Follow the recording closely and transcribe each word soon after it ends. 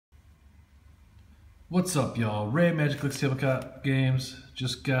What's up, y'all? Ray Magic League Tabletop Games.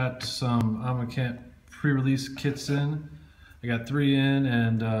 Just got some Amonkhet pre-release kits in. I got 3 in,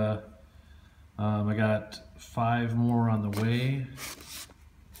 and I got 5 more on the way.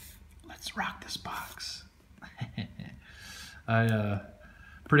 Let's rock this box.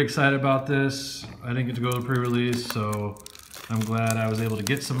 Pretty excited about this. I didn't get to go to the pre-release, so I'm glad I was able to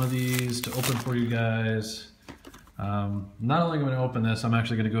get some of these to open for you guys. Not only am I going to open this, I'm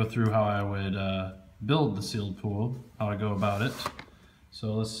actually going to go through how I would build the sealed pool, how I go about it.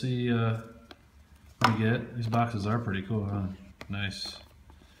 So let's see what we get. These boxes are pretty cool, huh? Nice.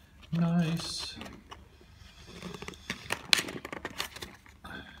 Nice.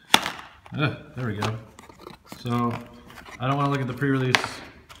 There we go. So I don't want to look at the pre-release.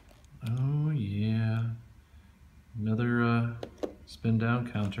 Oh yeah. Another spin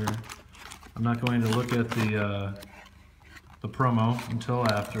down counter. I'm not going to look at the promo until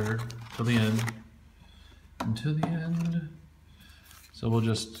the end. Until the end. So we'll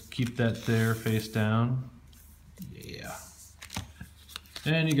just keep that there face down. Yeah.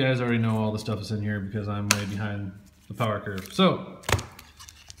 And you guys already know all the stuff that's in here because I'm way behind the power curve. So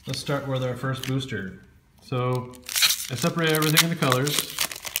let's start with our first booster. So I separate everything in the colors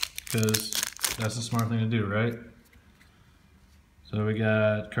because that's the smart thing to do, right? So we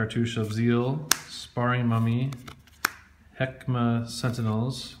got Cartouche of Zeal, Sparring Mummy, Heckma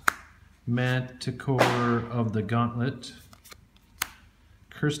Sentinels, Manticore of the Gauntlet,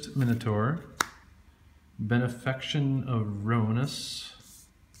 Cursed Minotaur, Benefaction of Ronus,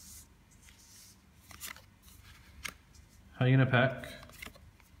 Hyena Pack,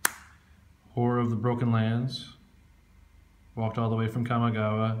 Horror of the Broken Lands, walked all the way from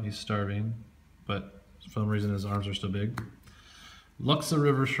Kamigawa, he's starving, but for some reason his arms are still big. Luxa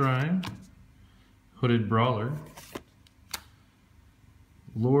River Shrine, Hooded Brawler,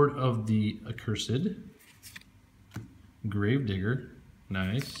 Lord of the Accursed, Gravedigger,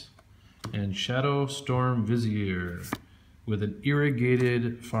 nice, and Shadow Storm Vizier with an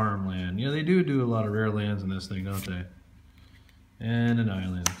irrigated farmland. Yeah, they do a lot of rare lands in this thing, don't they? And an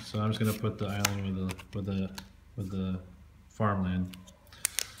island. So I'm just gonna put the island with the farmland.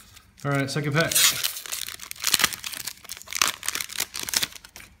 All right, second pack.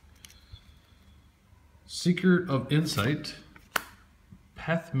 Seeker of Insight,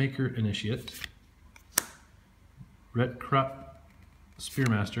 Pathmaker Initiate, Red Crop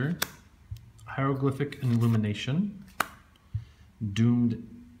Spearmaster, Hieroglyphic Illumination,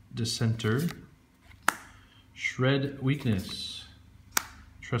 Doomed Dissenter, Shred Weakness,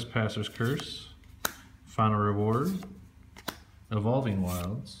 Trespasser's Curse, Final Reward, Evolving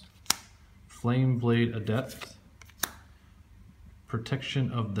Wilds, Flame Blade Adept,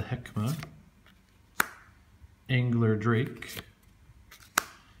 Protection of the Heckma, Angler Drake,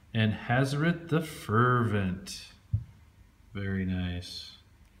 and Hazaret the Fervent. Very nice.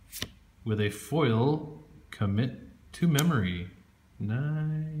 With a foil, Commit to Memory.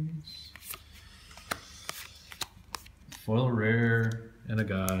 Nice. Foil rare and a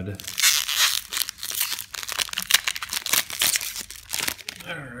god.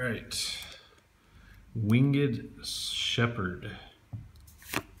 Alright. Winged Shepherd.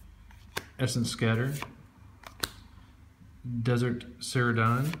 Essence Scatter. Desert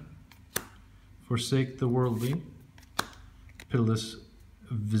Ceradon, Forsake the Worldly, Pitiless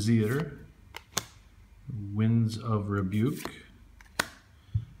Vizier, Winds of Rebuke,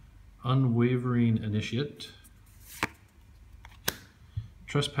 Unwavering Initiate,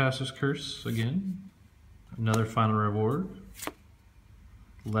 Trespasser's Curse again, another Final Reward,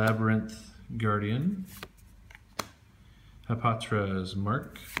 Labyrinth Guardian, Hapatra's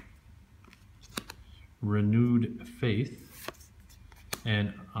Mark, Renewed Faith,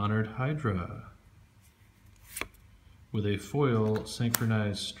 and Honored Hydra with a foil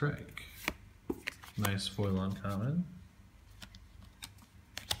Synchronized Strike. Nice foil uncommon.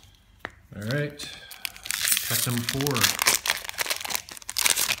 Alright, pack number 4.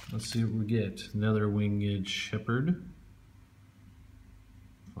 Let's see what we get. Another Winged Shepherd.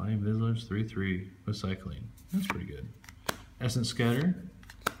 Flying Vigilance 3/3 with Cycling. That's pretty good. Essence Scatter.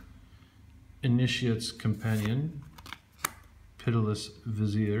 Initiate's Companion, Pitiless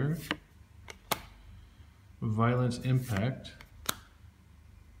Vizier, Violence Impact,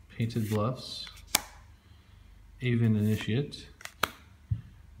 Painted Bluffs, Aven Initiate,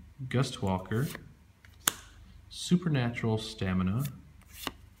 Gustwalker, Supernatural Stamina,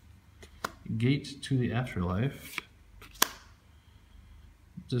 Gate to the Afterlife,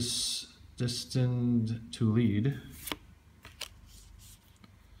 Destined to Lead,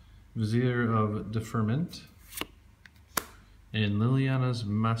 Vizier of Deferment, and Liliana's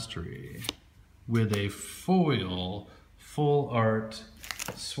Mastery. with a foil full art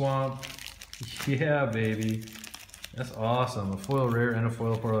swamp. Yeah, baby. That's awesome. A foil rare and a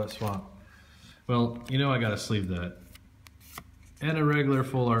foil full art swamp. Well, you know I gotta sleeve that. And a regular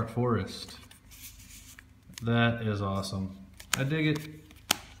full art forest. That is awesome. I dig it.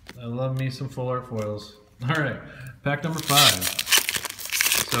 I love me some full art foils. All right, pack number 5.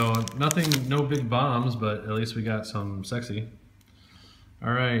 So nothing, no big bombs, but at least we got some sexy.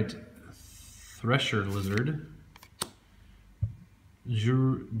 All right, Thresher Lizard.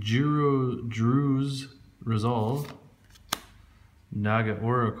 Drew's Resolve. Naga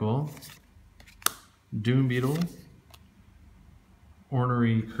Oracle. Doom Beetle.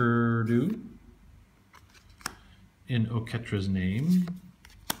 Ornery Kurdu. In Oketra's name.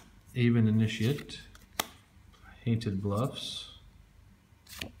 Aven Initiate. Painted Bluffs.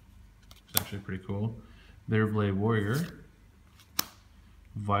 It's actually pretty cool. Bitterblade Warrior.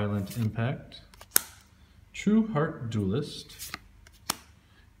 Violent Impact. True Heart Duelist.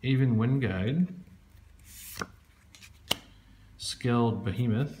 Aven Wind Guide. Skeld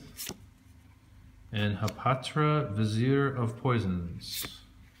Behemoth. And Hapatra Vizier of Poisons.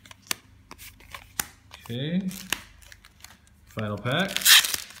 Okay. Final pack.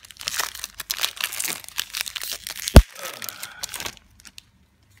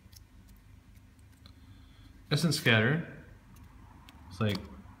 Essence Scatter. It's like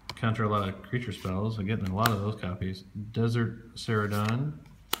counter a lot of creature spells. I'm getting a lot of those copies. Desert Ceradon.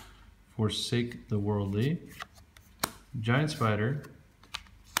 Forsake the Worldly. Giant Spider.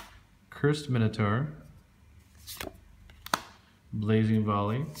 Cursed Minotaur. Blazing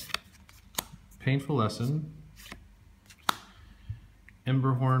Volley. Painful Lesson.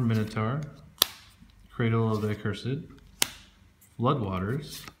 Emberhorn Minotaur. Cradle of the Accursed.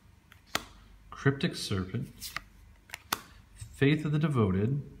 Floodwaters. Cryptic Serpent. Faith of the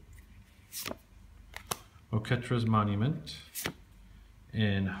Devoted. Oketra's Monument.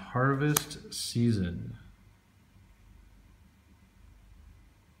 And Harvest Season.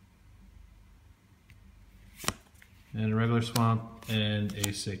 And a regular swamp and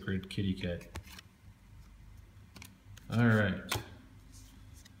a sacred kitty cat. All right.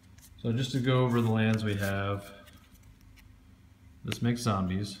 So just to go over the lands we have, this makes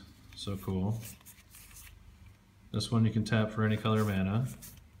zombies, so cool. This one you can tap for any color mana.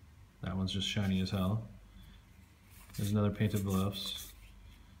 That one's just shiny as hell. There's another Painted Bluffs.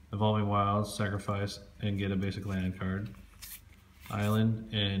 Evolving Wilds, sacrifice and get a basic land card. Island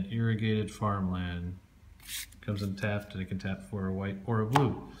and Irrigated Farmland. Comes in tapped and it can tap for a white or a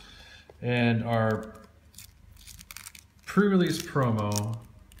blue. And our pre-release promo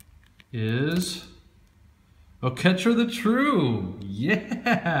is Oketra the True.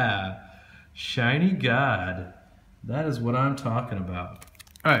 Yeah! Shiny God. That is what I'm talking about.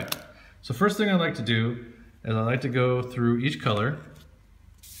 All right, so first thing I like to do is I like to go through each color,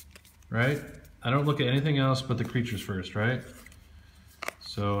 right? I don't look at anything else but the creatures first, right?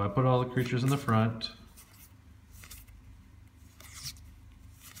 So I put all the creatures in the front.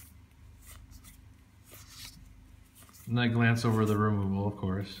 And I glance over the removal, of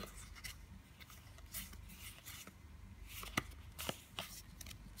course.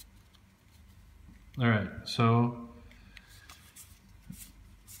 All right, so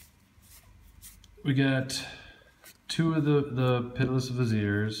we got 2 of the Pitiless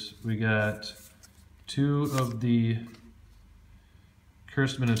Viziers. We got 2 of the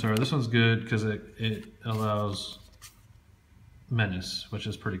Cursed Minotaur. This one's good because it allows Menace, which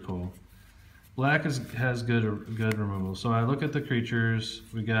is pretty cool. Black has good removal. So I look at the creatures.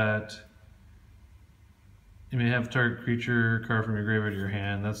 We got, you may have target creature card from your graveyard to your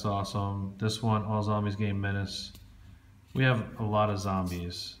hand. That's awesome. This one, all zombies gain Menace. We have a lot of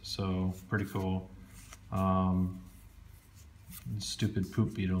zombies, so pretty cool. Stupid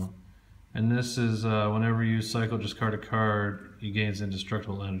Poop Beetle. And this is whenever you cycle, discard a card, he gains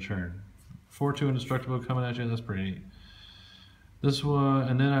Indestructible end of turn. 4/2 Indestructible coming at you, that's pretty neat. This one,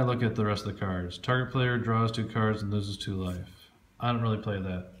 and then I look at the rest of the cards. Target player draws 2 cards and loses 2 life. I don't really play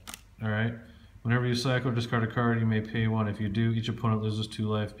that. Alright? Whenever you cycle, discard a card, you may pay 1. If you do, each opponent loses 2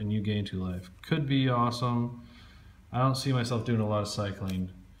 life and you gain 2 life. Could be awesome. I don't see myself doing a lot of cycling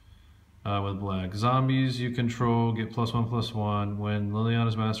with black. Zombies you control get +1/+1. When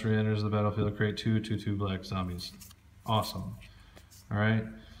Liliana's Mastery enters the battlefield, create 2/2/2 black zombies. Awesome. Alright?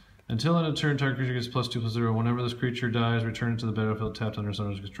 Until end of turn, target creature gets +2/+0. Whenever this creature dies, return it to the battlefield tapped under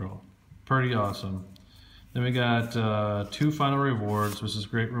owner's control. Pretty awesome. Then we got 2 final rewards, which is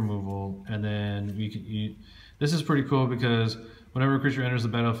great removal. And then we can this is pretty cool because whenever a creature enters the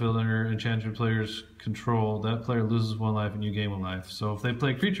battlefield under enchanted player's control, that player loses 1 life and you gain 1 life. So if they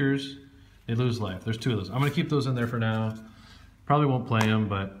play creatures, They lose life. There's 2 of those. I'm going to keep those in there for now. Probably won't play them,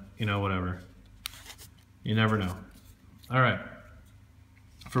 but you know, whatever. You never know. All right.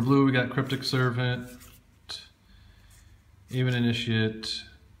 For blue, we got Cryptic Servant, Even Initiate,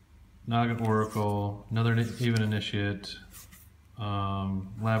 Naga Oracle, another Even Initiate,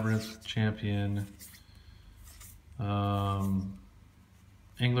 Labyrinth Champion, Angler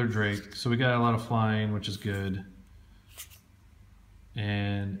Drake. So we got a lot of flying, which is good.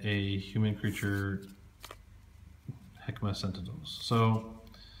 And a human creature, Heckma Sentinels. So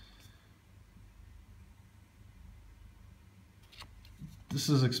this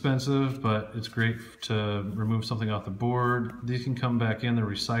is expensive, but it's great to remove something off the board. These can come back in. They're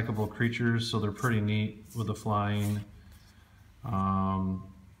recyclable creatures, so they're pretty neat with the flying. And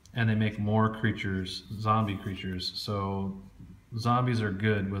they make more creatures, zombie creatures. So zombies are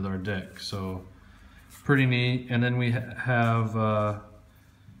good with our deck, so pretty neat. And then we have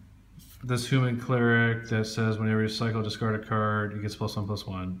this human cleric that says whenever you cycle, discard a card, it gets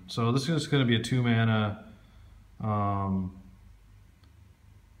 +1/+1. So this is going to be a 2-mana, a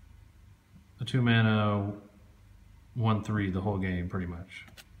 2-mana 1/3 the whole game, pretty much.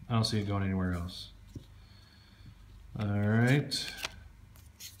 I don't see it going anywhere else. All right.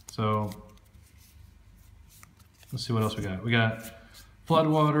 So let's see what else we got. We got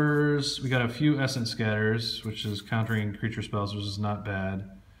Floodwaters. We got a few Essence Scatters, which is countering creature spells, which is not bad.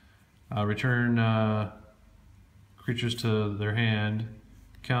 Return creatures to their hand.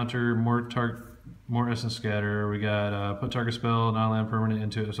 Counter more Essence Scatter. We got put target spell, non-land permanent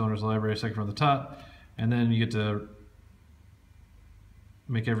into its owner's library, second from the top, and then you get to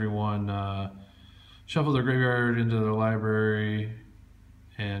make everyone shuffle their graveyard into their library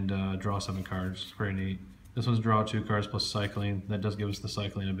and draw 7 cards. It's pretty neat. This one's draw 2 cards plus cycling. That does give us the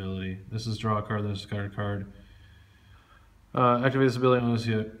cycling ability. This is draw a card, then discard a card. Activate this ability unless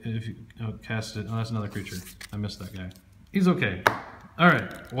if you cast it. Oh, that's another creature. I missed that guy. He's okay. All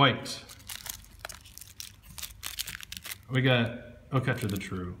right, white. We got Oketra the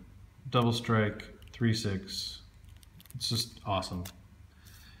True. Double strike, 3/6. It's just awesome.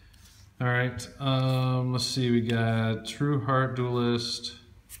 All right, let's see. We got True Heart Duelist,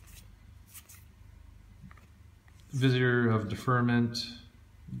 Visitor of Deferment,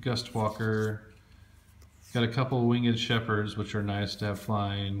 Gustwalker. Got a couple Winged Shepherds, which are nice to have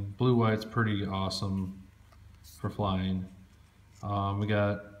flying. Blue-white's pretty awesome for flying. We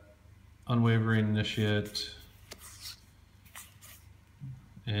got Unwavering Initiate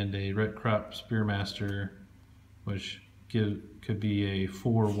and a Red Crop Spearmaster, which could be a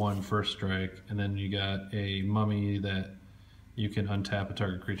 4/1 first strike, and then you got a Mummy that you can untap a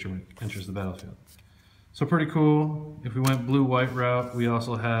target creature when it enters the battlefield. So pretty cool. If we went blue-white route, we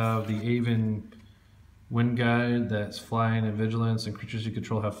also have the Aven Wind Guide that's flying and vigilance, and creatures you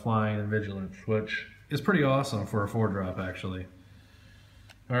control have flying and vigilance, which is pretty awesome for a 4-drop actually.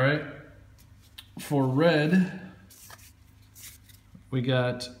 All right, for red, we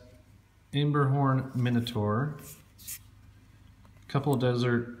got Amberhorn Minotaur, a couple of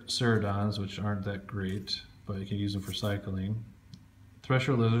Desert Ceradons, which aren't that great, but you can use them for cycling.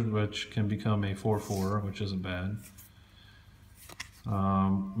 Thresher Lizard, which can become a 4/4, which isn't bad.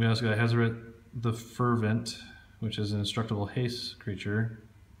 We also got Hezret the Fervent, which is an indestructible haste creature,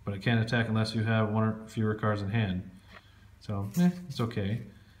 but it can't attack unless you have 1 or fewer cards in hand. So, it's okay.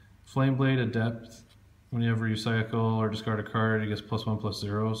 Flameblade Adept, whenever you cycle or discard a card, it gets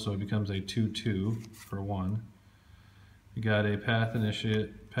 +1/+0, so it becomes a 2/2 for 1. You got a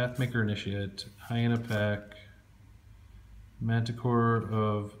Pathmaker Initiate, Hyena Pack, Manticore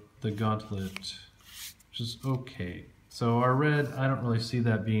of the Gauntlet, which is okay. So our red, I don't really see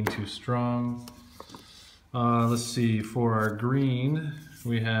that being too strong. Let's see, for our green,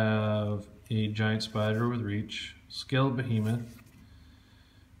 we have a Giant Spider with Reach, Scaled Behemoth,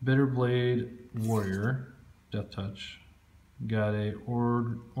 Bitterblade Warrior, Death Touch, got a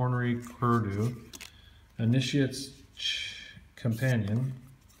Ornery Kurdu, Initiate's Companion,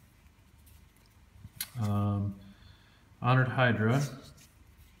 Honored Hydra,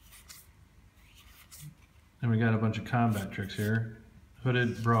 and we got a bunch of combat tricks here.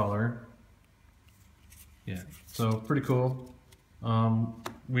 Hooded Brawler. Yeah, so pretty cool.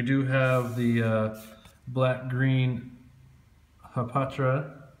 We do have the black-green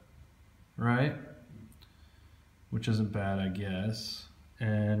Hapatra, right? Which isn't bad, I guess.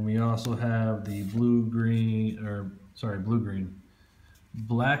 And we also have the black-green,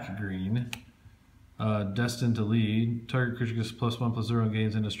 Destined to Lead. Target creature gets +1/+0 and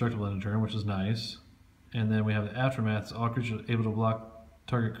gains indestructible in a turn, which is nice. And then we have the Aftermath. All creatures able to block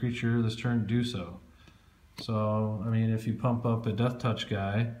target creature this turn do so. So, I mean, if you pump up a Death Touch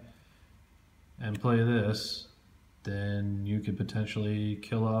guy, and play this, then you could potentially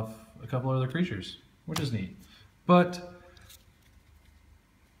kill off a couple other creatures, which is neat. But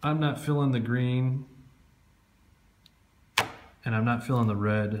I'm not feeling the green, and I'm not feeling the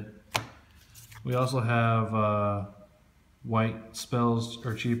red. We also have white spells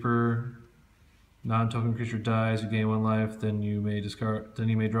are cheaper. Non-token creature dies, you gain 1 life, then you may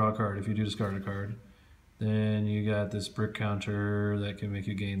draw a card if you do discard a card. Then you got this brick counter that can make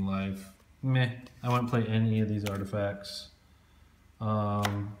you gain life. Meh, I wouldn't play any of these artifacts.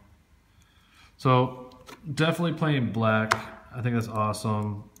 So definitely playing black. I think that's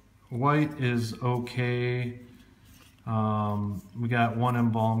awesome. White is okay. We got 1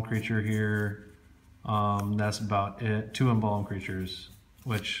 embalm creature here. That's about it. 2 embalm creatures,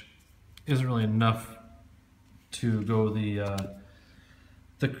 which isn't really enough to go the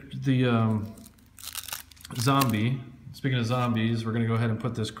zombie. Speaking of zombies, we're gonna go ahead and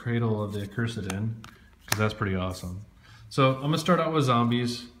put this Cradle of the Accursed in, because that's pretty awesome. So I'm gonna start out with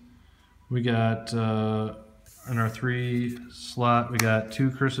zombies. We got in our 3 slot, we got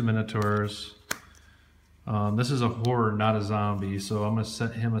 2 Cursed Minotaurs. This is a horror, not a zombie, so I'm gonna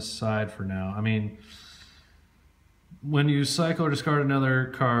set him aside for now. I mean, when you cycle or discard another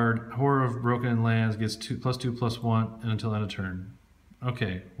card, Horror of Broken Lands gets +2/+1 until end of turn.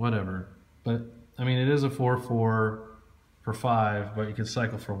 Okay, whatever. But I mean, it is a 4/4 for 5, but you can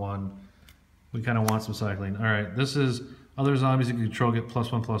cycle for 1. We kind of want some cycling. All right, this is other zombies you control get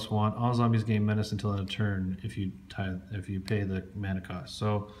 +1/+1. All zombies gain menace until end of turn if you pay the mana cost.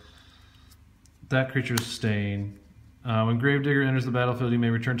 So that creature's staying. When Gravedigger enters the battlefield, you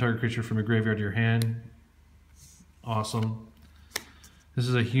may return target creature from your graveyard to your hand. Awesome. This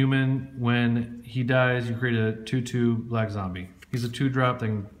is a human. When he dies, you create a 2/2 black zombie. He's a 2-drop,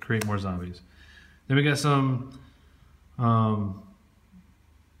 then create more zombies. Then we got some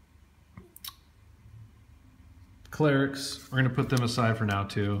clerics. We're going to put them aside for now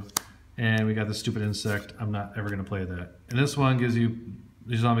too. And we got this stupid insect. I'm not ever going to play that. And this one gives you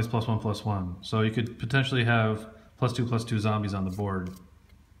these zombies +1/+1. So you could potentially have +2/+2 zombies on the board.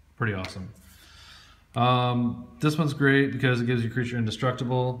 Pretty awesome. This one's great because it gives your creature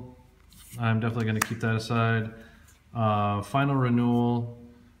indestructible. I'm definitely going to keep that aside. Final Renewal,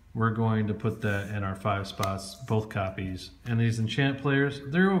 we're going to put that in our 5 spots, both copies. And these enchant players,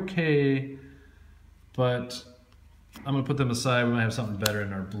 they're okay, but I'm going to put them aside. We might have something better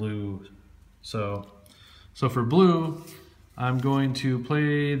in our blue. So for blue, I'm going to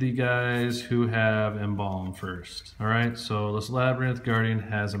play the guys who have Embalm first. All right, so this Labyrinth Guardian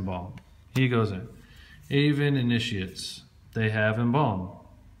has Embalm. He goes in. Aven Initiates, they have Embalm.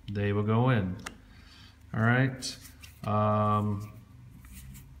 They will go in. All right.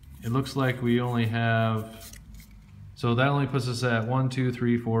 It looks like we only have, so that only puts us at 1, 2,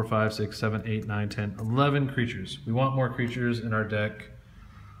 3, 4, 5, 6, 7, 8, 9, 10, 11 creatures. We want more creatures in our deck.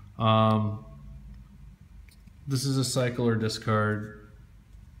 This is a cycle or discard.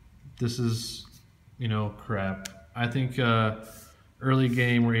 This is, you know, crap. I think early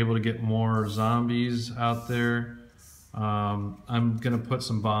game we're able to get more zombies out there. I'm gonna put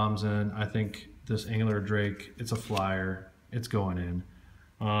some bombs in. I think this Angular Drake, it's a flyer. It's going in.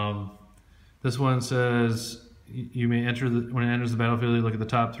 This one says you may enter when it enters the battlefield, you look at the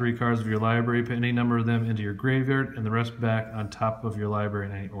top 3 cards of your library, put any number of them into your graveyard, and the rest back on top of your library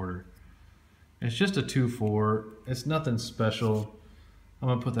in any order. It's just a 2/4. It's nothing special. I'm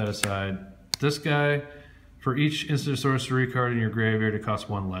gonna put that aside. This guy, for each instant sorcery card in your graveyard, it costs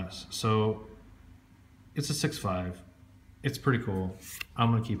 1 less. So it's a 6/5. It's pretty cool.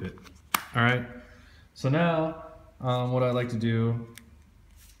 I'm gonna keep it. All right. So now, what I like to do,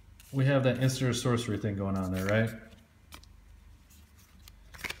 we have that instant sorcery thing going on there, right?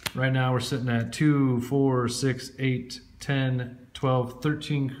 Right now we're sitting at 2, 4, 6, 8, 10, 12,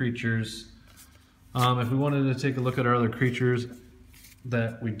 13 creatures. If we wanted to take a look at our other creatures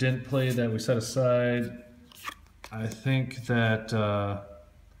that we didn't play, that we set aside, I think that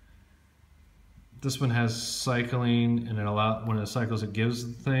this one has cycling, and when it cycles, it gives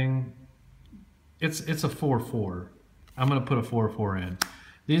the thing. It's a 4/4. I'm gonna put a 4/4 in.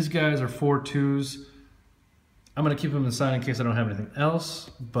 These guys are 4/2s. I'm gonna keep them aside in case I don't have anything else,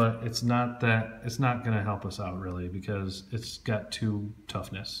 but it's not gonna help us out really because it's got 2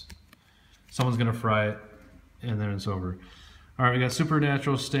 toughness. Someone's gonna fry it, and then it's over. All right, we got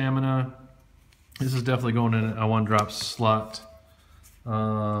Supernatural Stamina. This is definitely going in a 1-drop slot.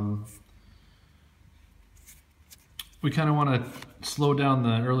 We kind of want to slow down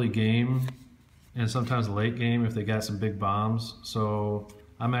the early game and sometimes the late game if they got some big bombs. So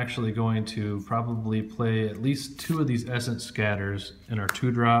I'm actually going to probably play at least 2 of these Essence Scatters in our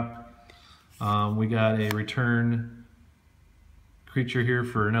 2-drop. We got a return creature here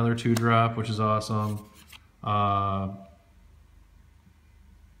for another 2-drop, which is awesome.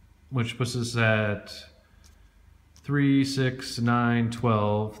 Which puts us at 3, 6, 9,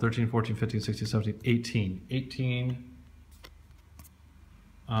 12, 13, 14, 15, 16, 17, 18. 18.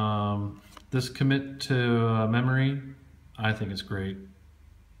 This commit to memory, I think it's great.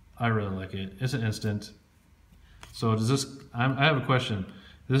 I really like it. It's an instant. So does this, I have a question.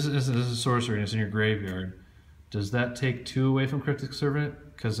 This is a sorcery and it's in your graveyard. Does that take 2 away from Cryptic Servant?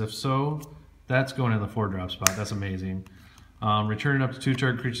 Because if so, that's going in the 4-drop spot. That's amazing. Returning up to 2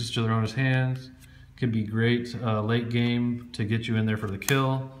 target creatures to their owner's hands could be great late game to get you in there for the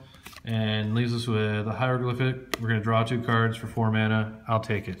kill. And leaves us with a hieroglyphic. We're going to draw 2 cards for 4 mana. I'll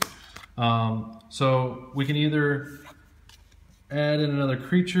take it. So we can either add in another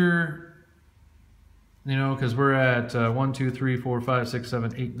creature, you know, because we're at 1, 2, 3, 4, 5, 6,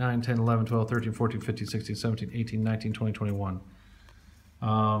 7, 8, 9, 10, 11, 12, 13, 14, 15, 16, 17, 18, 19, 20, 21.